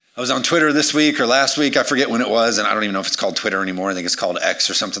I was on Twitter this week or last week, I forget when it was, and I don't even know if it's called Twitter anymore. I think it's called X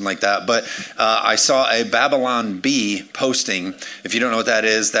or something like that. But I saw a Babylon Bee posting. If you don't know what that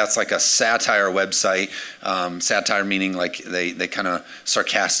is, that's like a satire website. Satire meaning like they kind of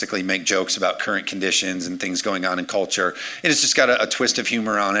sarcastically make jokes about current conditions and things going on in culture. And it's just got a twist of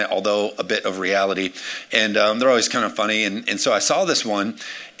humor on it, although a bit of reality. And they're always kind of funny. And so I saw this one.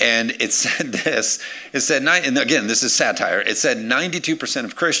 And it said this, and again, this is satire. It said 92%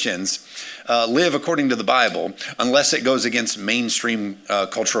 of Christians live according to the Bible unless it goes against mainstream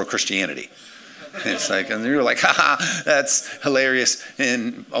cultural Christianity. And it's like, and you're like, haha, that's hilarious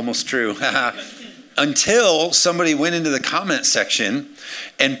and almost true. Until somebody went into the comment section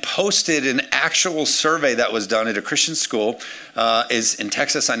and posted an actual survey that was done at a Christian school. Is in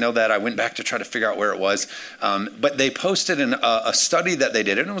Texas. I know that. I went back to try to figure out where it was. But they posted a study that they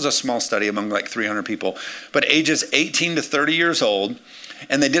did, and it was a small study among like 300 people, but ages 18 to 30 years old.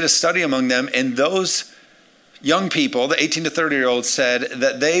 And they did a study among them, and those young people, the 18 to 30-year-olds, said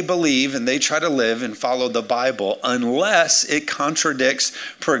that they believe and they try to live and follow the Bible unless it contradicts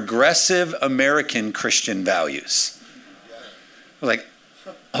progressive American Christian values. I was like,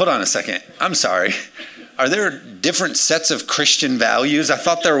 hold on a second. I'm sorry. Are there different sets of Christian values? I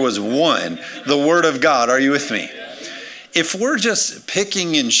thought there was one, the Word of God. Are you with me? If we're just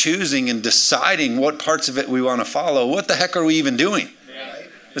picking and choosing and deciding what parts of it we want to follow, what the heck are we even doing?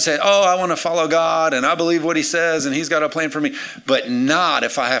 To say, oh, I want to follow God and I believe what he says and he's got a plan for me, but not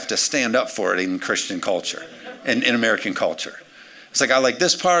if I have to stand up for it in Christian culture and in American culture. It's like, I like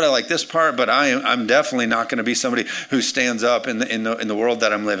this part, but I'm definitely not going to be somebody who stands up in the world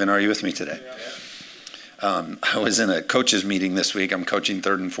that I'm living. Are you with me today? I was in a coaches meeting this week. I'm coaching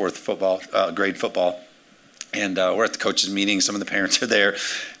 3rd and 4th grade football. And we're at the coaches meeting. Some of the parents are there.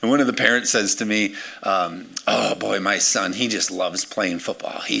 And one of the parents says to me, oh, boy, my son, he just loves playing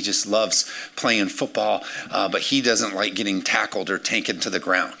football. He just loves playing football, but he doesn't like getting tackled or taken to the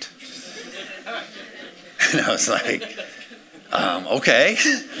ground. And I was like, okay.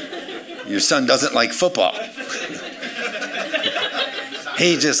 Your son doesn't like football.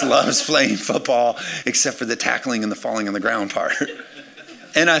 He just loves playing football, except for the tackling and the falling on the ground part.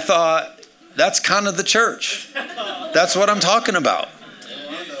 And I thought, that's kind of the church. That's what I'm talking about.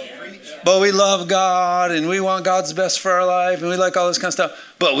 But we love God and we want God's best for our life and we like all this kind of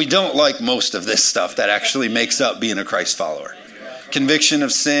stuff. But we don't like most of this stuff that actually makes up being a Christ follower. Conviction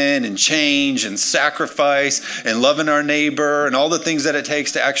of sin and change and sacrifice and loving our neighbor and all the things that it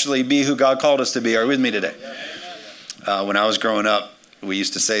takes to actually be who God called us to be. Are you with me today? When I was growing up, we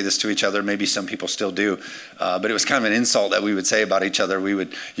used to say this to each other. Maybe some people still do, but it was kind of an insult that we would say about each other.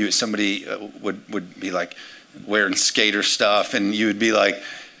 Somebody would be like wearing skater stuff, and you would be like,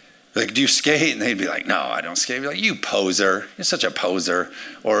 do you skate? And they'd be like, no, I don't skate. Be like, you poser! You're such a poser.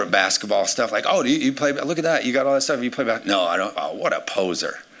 Or basketball stuff, like, oh, do you play? Look at that! You got all that stuff. You play basketball? No, I don't. Oh, what a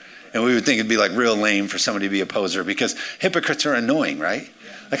poser! And we would think it'd be like real lame for somebody to be a poser because hypocrites are annoying, right?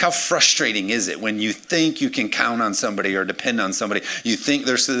 Like, how frustrating is it when you think you can count on somebody or depend on somebody? You think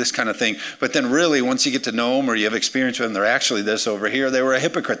there's this kind of thing, but then really once you get to know them or you have experience with them, they're actually this over here. They were a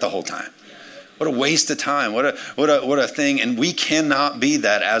hypocrite the whole time. What a waste of time. What a thing. And we cannot be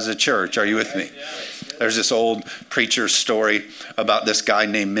that as a church. Are you with me? There's this old preacher's story about this guy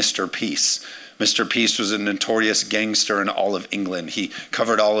named Mr. Peace. Mr. Peace was a notorious gangster in all of England. He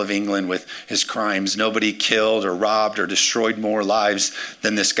covered all of England with his crimes. Nobody killed or robbed or destroyed more lives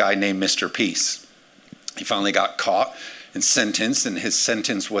than this guy named Mr. Peace. He finally got caught and sentenced, and his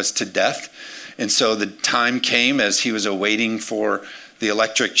sentence was to death. And so the time came as he was awaiting for the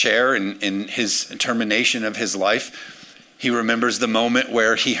electric chair in his termination of his life. He remembers the moment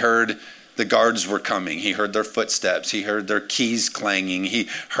where he heard the guards were coming. He heard their footsteps. He heard their keys clanging. He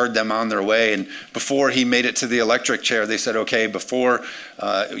heard them on their way. And before he made it to the electric chair, they said, okay, before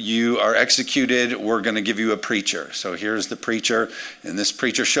you are executed, we're going to give you a preacher. So here's the preacher. And this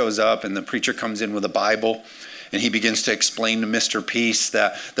preacher shows up, and the preacher comes in with a Bible. And he begins to explain to Mr. Peace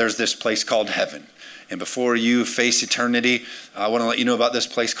that there's this place called heaven. And before you face eternity, I want to let you know about this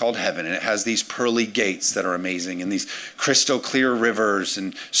place called heaven. And it has these pearly gates that are amazing and these crystal clear rivers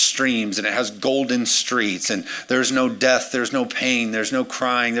and streams. And it has golden streets. And there's no death, there's no pain, there's no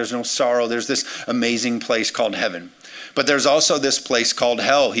crying, there's no sorrow. There's this amazing place called heaven. But there's also this place called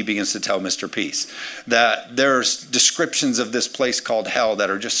hell, he begins to tell Mr. Peace. That there's descriptions of this place called hell that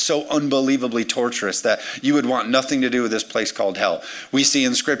are just so unbelievably torturous that you would want nothing to do with this place called hell. We see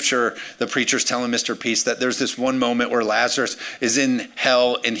in Scripture the preacher's telling Mr. Peace that there's this one moment where Lazarus is in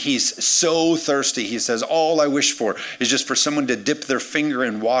hell and he's so thirsty. He says, all I wish for is just for someone to dip their finger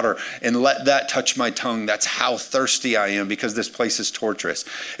in water and let that touch my tongue. That's how thirsty I am, because this place is torturous.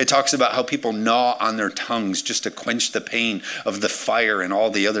 It talks about how people gnaw on their tongues just to quench the pain of the fire and all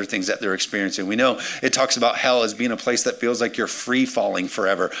the other things that they're experiencing. We know it talks about hell as being a place that feels like you're free falling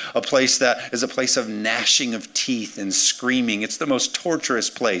forever, a place that is a place of gnashing of teeth and screaming. It's the most torturous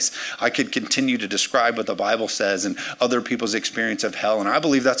place. I could continue to describe what the Bible says and other people's experience of hell, and I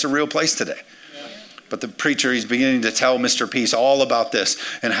believe that's a real place today. But the preacher, he's beginning to tell Mr. Peace all about this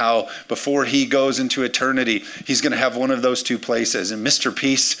and how before he goes into eternity, he's going to have one of those two places. And Mr.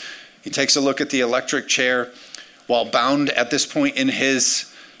 Peace, he takes a look at the electric chair. While bound at this point in his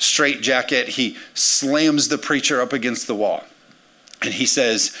straitjacket, he slams the preacher up against the wall. And he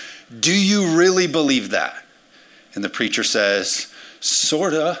says, do you really believe that? And the preacher says,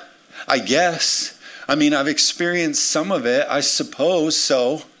 sorta, I guess. I mean, I've experienced some of it, I suppose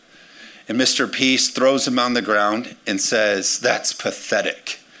so. And Mr. Peace throws him on the ground and says, that's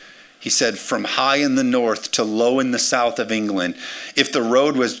pathetic. He said, from high in the north to low in the south of England, if the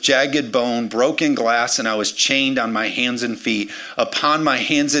road was jagged bone, broken glass, and I was chained on my hands and feet, upon my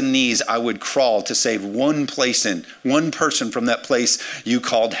hands and knees I would crawl to save one person from that place you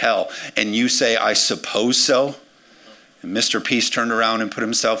called hell. And you say, I suppose so? And Mr. Peace turned around and put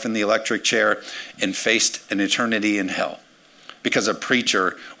himself in the electric chair and faced an eternity in hell. Because a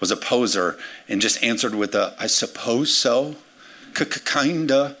preacher was a poser and just answered with a, I suppose so?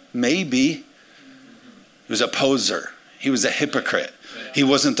 Kinda, maybe. He was a poser. He was a hypocrite. He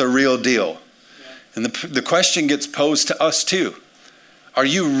wasn't the real deal. And the question gets posed to us too. Are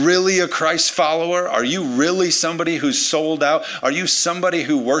you really a Christ follower? Are you really somebody who's sold out? Are you somebody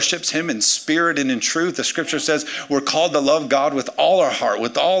who worships him in spirit and in truth? The scripture says we're called to love God with all our heart,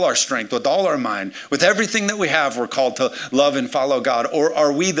 with all our strength, with all our mind, with everything that we have. We're called to love and follow God. Or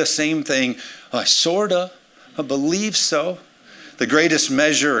are we the same thing? Sorta. I believe so. The greatest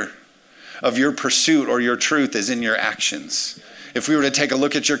measure of your pursuit or your truth is in your actions. If we were to take a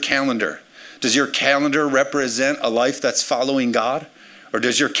look at your calendar, does your calendar represent a life that's following God? Or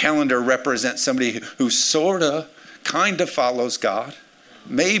does your calendar represent somebody who sorta, kinda follows God?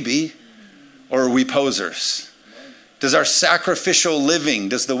 Maybe. Or are we posers? Does our sacrificial living,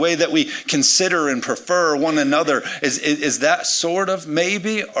 does the way that we consider and prefer one another, is that sort of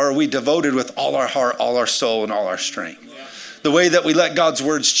maybe? Or are we devoted with all our heart, all our soul, and all our strength? The way that we let God's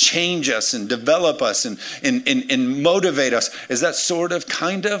words change us and develop us and motivate us, is that sort of,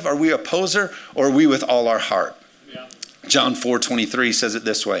 kind of? Are we a poser, or are we with all our heart? Yeah. John 4:23 says it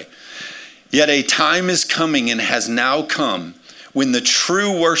this way. Yet a time is coming and has now come when the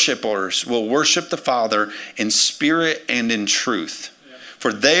true worshipers will worship the Father in spirit and in truth. Yeah.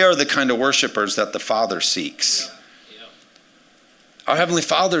 For they are the kind of worshipers that the Father seeks. Yeah. Our Heavenly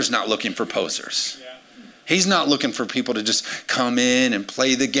Father is not looking for posers. Yeah. He's not looking for people to just come in and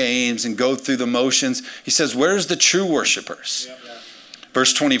play the games and go through the motions. He says, where's the true worshipers? Yeah.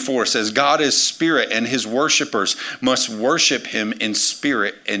 Verse 24 says, God is spirit, and his worshipers must worship him in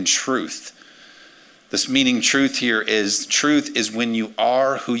spirit and truth. This meaning truth is when you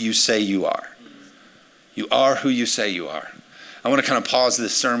are who you say you are. You are who you say you are. I want to kind of pause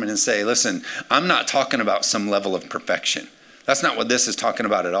this sermon and say, listen, I'm not talking about some level of perfection. That's not what this is talking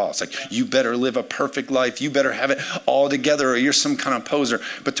about at all. It's like, you better live a perfect life. You better have it all together, or you're some kind of poser.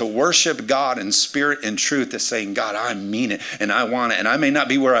 But to worship God in spirit and truth is saying, God, I mean it and I want it. And I may not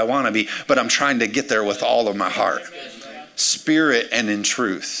be where I want to be, but I'm trying to get there with all of my heart. Spirit and in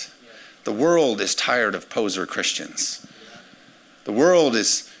truth. The world is tired of poser Christians. The world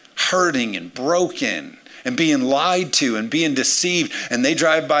is hurting and broken and being lied to and being deceived. And they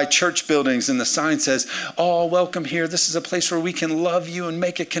drive by church buildings and the sign says, oh, welcome here. This is a place where we can love you and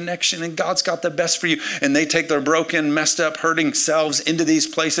make a connection, and God's got the best for you. And they take their broken, messed up, hurting selves into these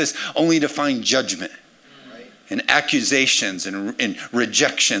places only to find judgment and accusations and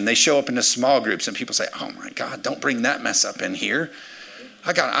rejection. They show up into small groups and people say, oh my God, don't bring that mess up in here.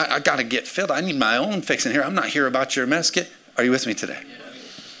 I got to get filled. I need my own fix in here. I'm not here about your mess. Are you with me today?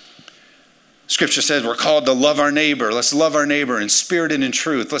 Scripture says we're called to love our neighbor. Let's love our neighbor in spirit and in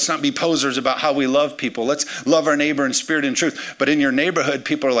truth. Let's not be posers about how we love people. Let's love our neighbor in spirit and truth. But in your neighborhood,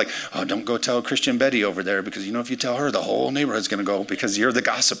 people are like, oh, don't go tell Christian Betty over there, because if you tell her, the whole neighborhood's going to go, because you're the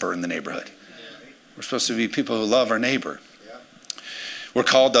gossiper in the neighborhood. We're supposed to be people who love our neighbor. We're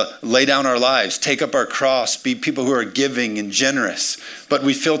called to lay down our lives, take up our cross, be people who are giving and generous. But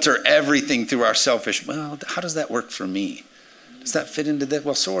we filter everything through our selfish, well, how does that work for me? Does that fit into that?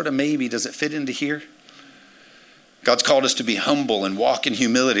 Well, sort of, maybe. Does it fit into here? God's called us to be humble and walk in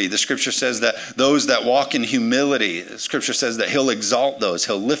humility. The scripture says that those that walk in humility, the scripture says that he'll exalt those.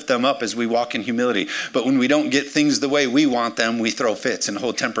 He'll lift them up as we walk in humility. But when we don't get things the way we want them, we throw fits and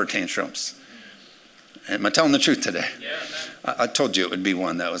hold temper tantrums. Am I telling the truth today? Yeah, I told you it would be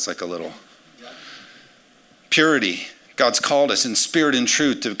one that was like a little. Purity. God's called us in spirit and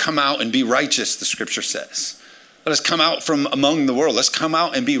truth to come out and be righteous, the scripture says. Let us come out from among the world. Let's come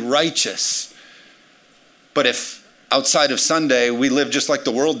out and be righteous. But if outside of Sunday, we live just like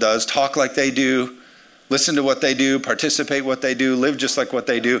the world does, talk like they do, listen to what they do, participate what they do, live just like what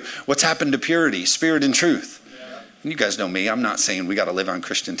they do. What's happened to purity, spirit, and truth? Yeah. And you guys know me. I'm not saying we got to live on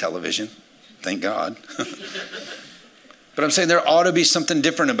Christian television. Thank God. But I'm saying there ought to be something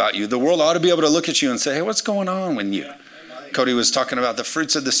different about you. The world ought to be able to look at you and say, hey, what's going on when you... Cody was talking about the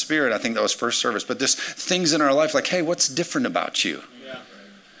fruits of the Spirit. I think that was first service. But there's things in our life like, hey, what's different about you?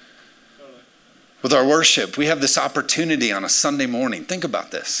 With our worship, we have this opportunity on a Sunday morning. Think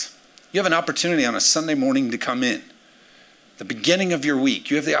about this. You have an opportunity on a Sunday morning to come in. The beginning of your week,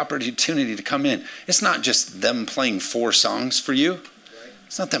 you have the opportunity to come in. It's not just them playing 4 songs for you.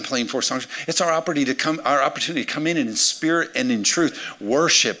 It's not them playing 4 songs. It's our opportunity to come in and in spirit and in truth,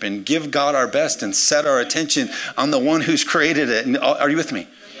 worship and give God our best and set our attention on the one who's created it. And are you with me?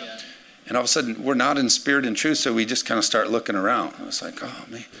 Yeah. And all of a sudden, we're not in spirit and truth, so we just kind of start looking around. I was like, oh,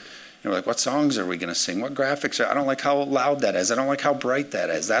 man. You're like, what songs are we going to sing? What graphics I don't like how loud that is. I don't like how bright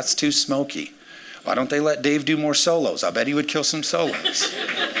that is. That's too smoky. Why don't they let Dave do more solos? I bet he would kill some solos.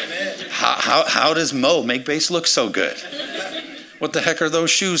 How does Mo make bass look so good? What the heck are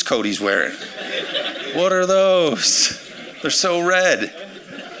those shoes Cody's wearing? What are those? They're so red.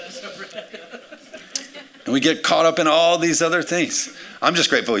 And we get caught up in all these other things. I'm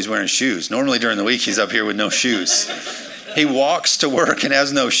just grateful he's wearing shoes. Normally during the week, he's up here with no shoes. He walks to work and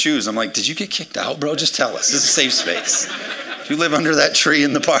has no shoes. I'm like, did you get kicked out, bro? Just tell us. This is a safe space. Do you live under that tree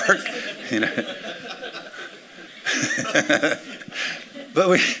in the park? You know. But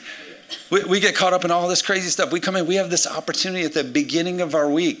we get caught up in all this crazy stuff. We come in, we have this opportunity at the beginning of our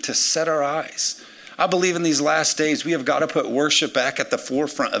week to set our eyes. I believe in these last days, we have got to put worship back at the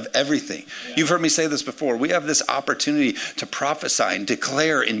forefront of everything. Yeah. You've heard me say this before. We have this opportunity to prophesy and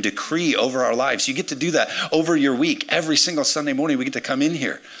declare and decree over our lives. You get to do that over your week. Every single Sunday morning, we get to come in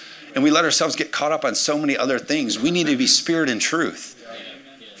here. And we let ourselves get caught up on so many other things. We need to be spirit and truth.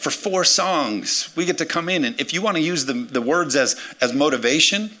 For 4 songs, we get to come in. And if you want to use the words as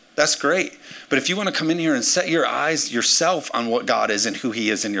motivation, that's great. But if you want to come in here and set your eyes yourself on what God is and who he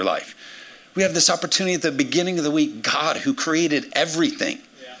is in your life, we have this opportunity at the beginning of the week. God, who created everything,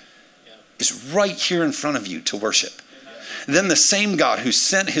 is right here in front of you to worship. Then the same God who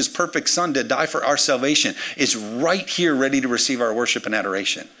sent his perfect son to die for our salvation is right here ready to receive our worship and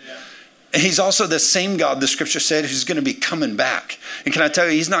adoration. And he's also the same God, the scripture said, who's going to be coming back. And can I tell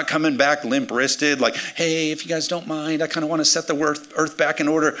you, he's not coming back limp-wristed, like, hey, if you guys don't mind, I kind of want to set the earth back in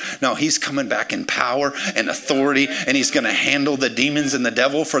order. No, he's coming back in power and authority, and he's going to handle the demons and the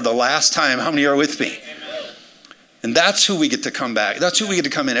devil for the last time. How many are with me? And that's who we get to come back. That's who we get to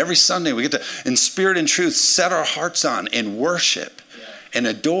come in every Sunday. We get to, in spirit and truth, set our hearts on and worship and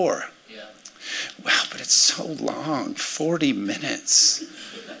adore. Wow, but it's so long, 40 minutes.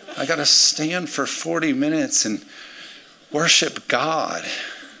 I got to stand for 40 minutes and worship God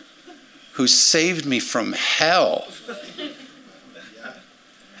who saved me from hell.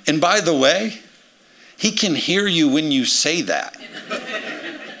 And by the way, he can hear you when you say that.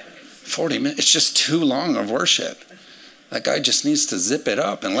 40 minutes, it's just too long of worship. That guy just needs to zip it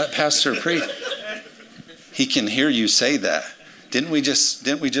up and let Pastor preach. He can hear you say that. Didn't we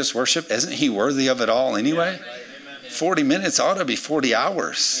just worship? Isn't he worthy of it all anyway? 40 minutes ought to be 40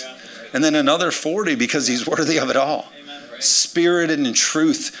 hours. And then another 40 because he's worthy of it all. Spirit and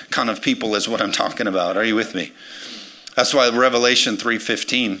truth kind of people is what I'm talking about. Are you with me? That's why Revelation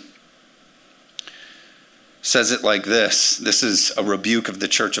 3:15 says it like this. This is a rebuke of the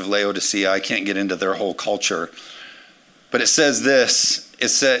church of Laodicea. I can't get into their whole culture. But it says this. It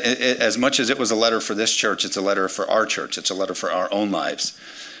said, as much as it was a letter for this church, it's a letter for our church. It's a letter for our own lives.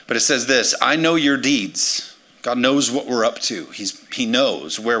 But it says this, I know your deeds. God knows what we're up to. He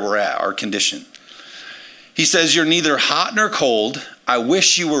knows where we're at, our condition. He says, you're neither hot nor cold. I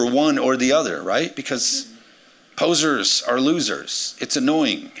wish you were one or the other, right? Because posers are losers. It's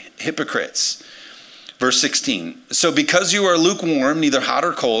annoying. Hypocrites. Verse 16. So because you are lukewarm, neither hot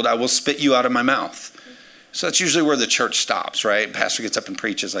or cold, I will spit you out of my mouth. So that's usually where the church stops, right? Pastor gets up and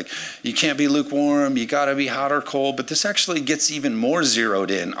preaches like, you can't be lukewarm, you got to be hot or cold. But this actually gets even more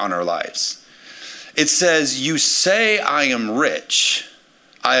zeroed in on our lives. It says, you say I am rich.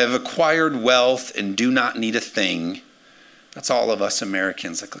 I have acquired wealth and do not need a thing. That's all of us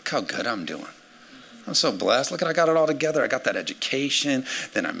Americans. Like, look how good I'm doing. I'm so blessed. Look, I got it all together. I got that education.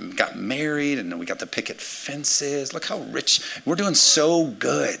 Then I got married, and then we got the picket fences. Look how rich. We're doing so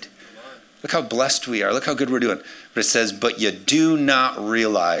good. Look how blessed we are. Look how good we're doing. But it says, but you do not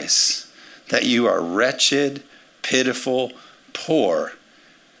realize that you are wretched, pitiful, poor.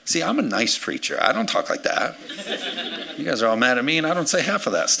 See, I'm a nice preacher. I don't talk like that. You guys are all mad at me, and I don't say half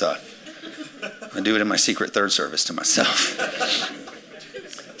of that stuff. I do it in my secret third service to myself.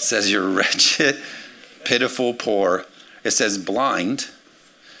 It says you're wretched, pitiful, poor. It says blind.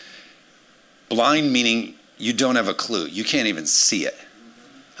 Blind meaning you don't have a clue. You can't even see it.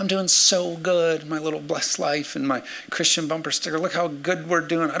 I'm doing so good, my little blessed life and my Christian bumper sticker. Look how good we're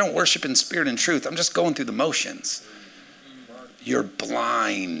doing. I don't worship in spirit and truth. I'm just going through the motions. You're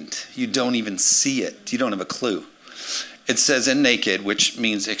blind. You don't even see it. You don't have a clue. It says in naked, which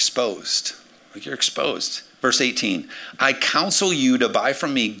means exposed. Like you're exposed. Verse 18, I counsel you to buy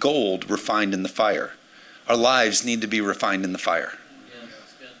from me gold refined in the fire. Our lives need to be refined in the fire.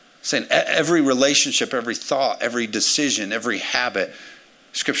 Saying every relationship, every thought, every decision, every habit,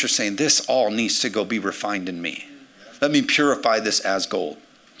 Scripture's saying this all needs to go be refined in me. Let me purify this as gold.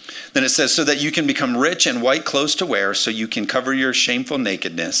 Then it says, so that you can become rich and white clothes to wear, so you can cover your shameful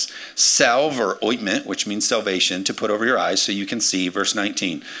nakedness, salve or ointment, which means salvation, to put over your eyes so you can see. Verse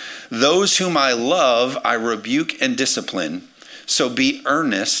 19, those whom I love, I rebuke and discipline, so be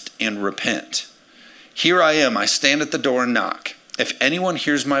earnest and repent. Here I am, I stand at the door and knock. If anyone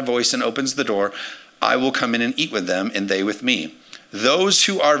hears my voice and opens the door, I will come in and eat with them, and they with me. Those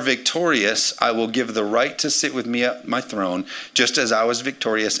who are victorious, I will give the right to sit with me at my throne, just as I was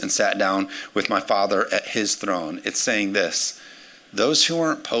victorious and sat down with my Father at his throne. It's saying this, those who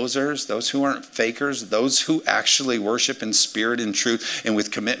aren't posers, those who aren't fakers, those who actually worship in spirit and truth and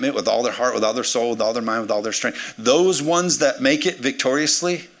with commitment, with all their heart, with all their soul, with all their mind, with all their strength, those ones that make it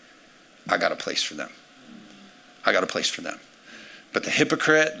victoriously, I got a place for them. I got a place for them. But the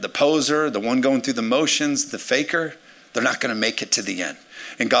hypocrite, the poser, the one going through the motions, the faker, they're not going to make it to the end.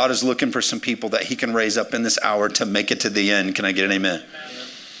 And God is looking for some people that he can raise up in this hour to make it to the end. Can I get an amen? Amen.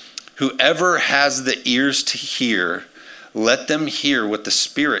 Whoever has the ears to hear, let them hear what the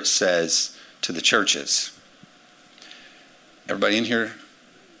Spirit says to the churches. Everybody in here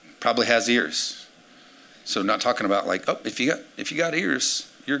probably has ears. So not talking about like, oh, if you got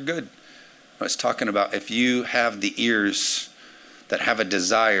ears, you're good. I was talking about if you have the ears that have a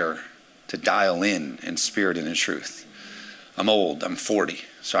desire to dial in spirit and in truth. I'm old, I'm 40.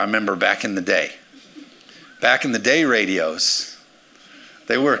 So I remember back in the day radios,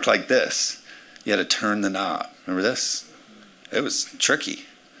 they worked like this. You had to turn the knob. Remember this? It was tricky.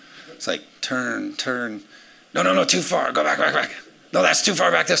 It's like turn. No, too far. Go back. No, that's too far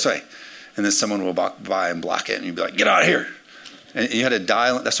back this way. And then someone will walk by and block it, and you'd be like, get out of here. And you had to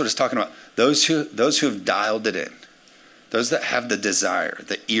dial it. That's what it's talking about. Those who have dialed it in, those that have the desire,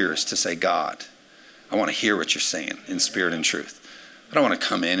 the ears to say, God, I want to hear what you're saying in spirit and truth. I don't want to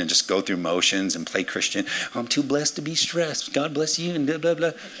come in and just go through motions and play Christian. I'm too blessed to be stressed. God bless you and blah, blah,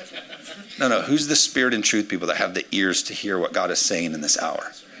 blah. No. Who's the spirit and truth people that have the ears to hear what God is saying in this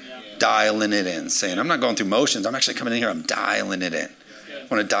hour? Yeah. Dialing it in, saying, I'm not going through motions. I'm actually coming in here. I'm dialing it in.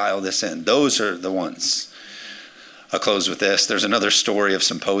 I want to dial this in. Those are the ones. I'll close with this. There's another story of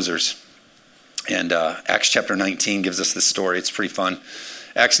some posers. And Acts chapter 19 gives us this story. It's pretty fun.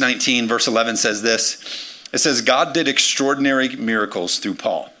 Acts 19 verse 11 says this. It says, God did extraordinary miracles through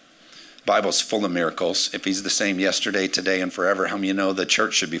Paul. The Bible's full of miracles. If he's the same yesterday, today, and forever, how many of you know the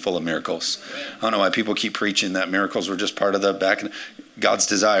church should be full of miracles? I don't know why people keep preaching that miracles were just part of the back. God's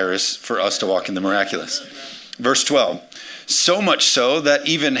desire is for us to walk in the miraculous. Verse 12. So much so that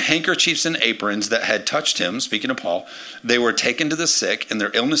even handkerchiefs and aprons that had touched him, speaking of Paul, they were taken to the sick, and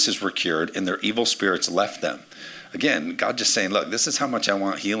their illnesses were cured, and their evil spirits left them. Again, God just saying, look, this is how much I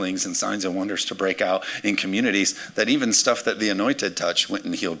want healings and signs and wonders to break out in communities, that even stuff that the anointed touched went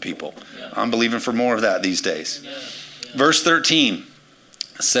and healed people. Yeah. I'm believing for more of that these days. Yeah. Yeah. Verse 13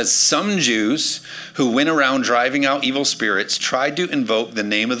 says, some Jews who went around driving out evil spirits tried to invoke the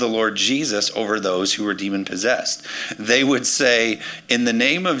name of the Lord Jesus over those who were demon possessed. They would say, in the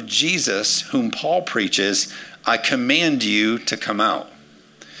name of Jesus, whom Paul preaches, I command you to come out.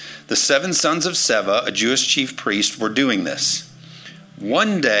 The 7 sons of Sceva, a Jewish chief priest, were doing this.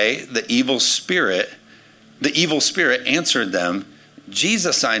 One day, the evil spirit answered them,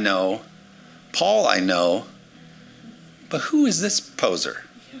 Jesus I know, Paul I know, But who is this poser?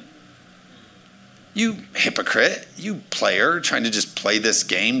 You hypocrite, you player, trying to just play this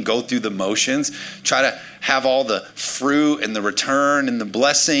game, go through the motions, try to have all the fruit and the return and the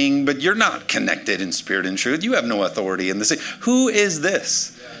blessing, but you're not connected in spirit and truth. You have no authority in this. Who is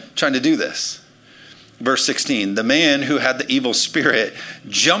this trying to do this? Verse 16, the man who had the evil spirit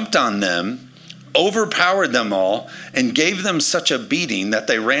jumped on them, overpowered them all, and gave them such a beating that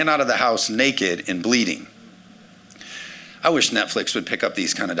they ran out of the house naked and bleeding. I wish Netflix would pick up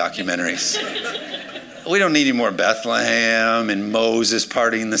these kind of documentaries. We don't need any more Bethlehem and Moses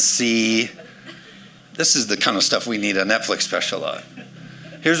parting the sea. This is the kind of stuff we need a Netflix special on.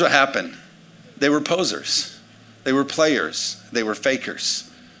 Here's what happened. They were posers. They were players. They were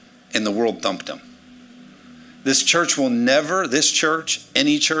fakers. And the world thumped them. This church,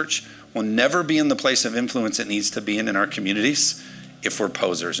 any church, will never be in the place of influence it needs to be in our communities if we're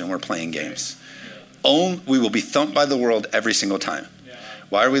posers and we're playing games. We will be thumped by the world every single time.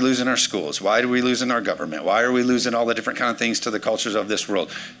 Why are we losing our schools? Why are we losing our government? Why are we losing all the different kind of things to the cultures of this world?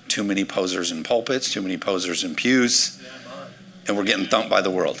 Too many posers in pulpits, too many posers in pews, and we're getting thumped by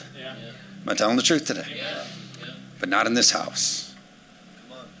the world. Am I telling the truth today? But not in this house.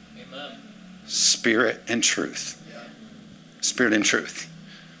 Spirit and truth. Spirit and truth.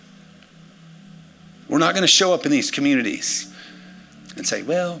 We're not going to show up in these communities and say,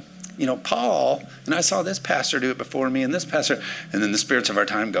 well, Paul, and I saw this pastor do it before me and this pastor, and then the spirits of our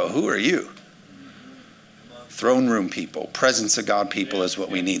time go, who are you? Throne room people, presence of God people is what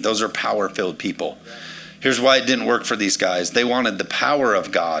we need. Those are power-filled people. Here's why it didn't work for these guys. They wanted the power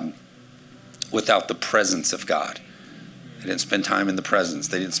of God without the presence of God. They didn't spend time in the presence.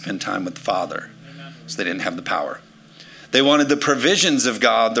 They didn't spend time with the Father, so they didn't have the power. They wanted the provisions of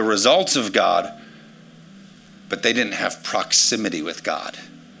God, the results of God, but they didn't have proximity with God.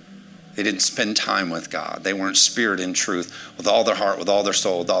 They didn't spend time with God. They weren't spirit and truth with all their heart, with all their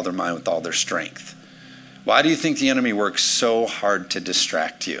soul, with all their mind, with all their strength. Why do you think the enemy works so hard to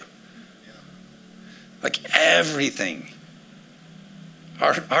distract you? Like everything.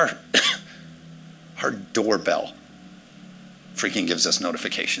 Our doorbell freaking gives us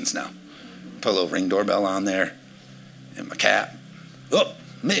notifications now. Put a little Ring doorbell on there. And my cat. Oh,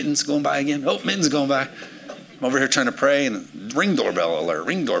 Mitten's going by again. Oh, Mitten's going by. I'm over here trying to pray and Ring doorbell alert,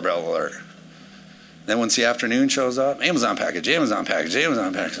 Ring doorbell alert. Then once the afternoon shows up, Amazon package, Amazon package,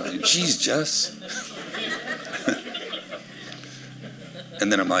 Amazon package. I'm like, geez, Jess.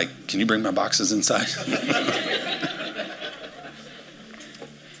 And then I'm like, can you bring my boxes inside?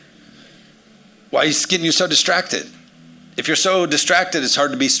 Why is getting you so distracted? If you're so distracted, it's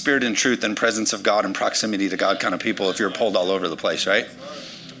hard to be spirit and truth and presence of God and proximity to God kind of people if you're pulled all over the place, right?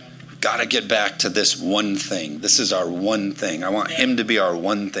 Got to get back to this one thing. This is our one thing. I want him to be our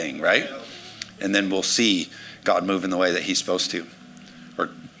one thing, right? And then we'll see God move in the way that he's supposed to or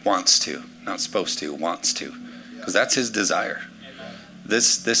wants to. Not supposed to, wants to. Because that's his desire.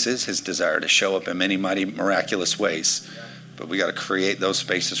 This is his desire to show up in many mighty miraculous ways. But we got to create those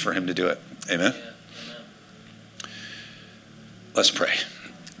spaces for him to do it. Amen? Let's pray.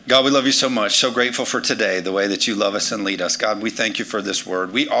 God, we love you so much. So grateful for today, the way that you love us and lead us. God, we thank you for this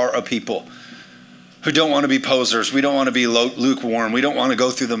word. We are a people who don't want to be posers. We don't want to be lukewarm. We don't want to go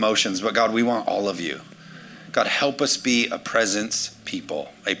through the motions. But God, we want all of you. God, help us be a presence people,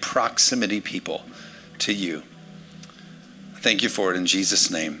 a proximity people to you. Thank you for it in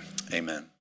Jesus' name. Amen.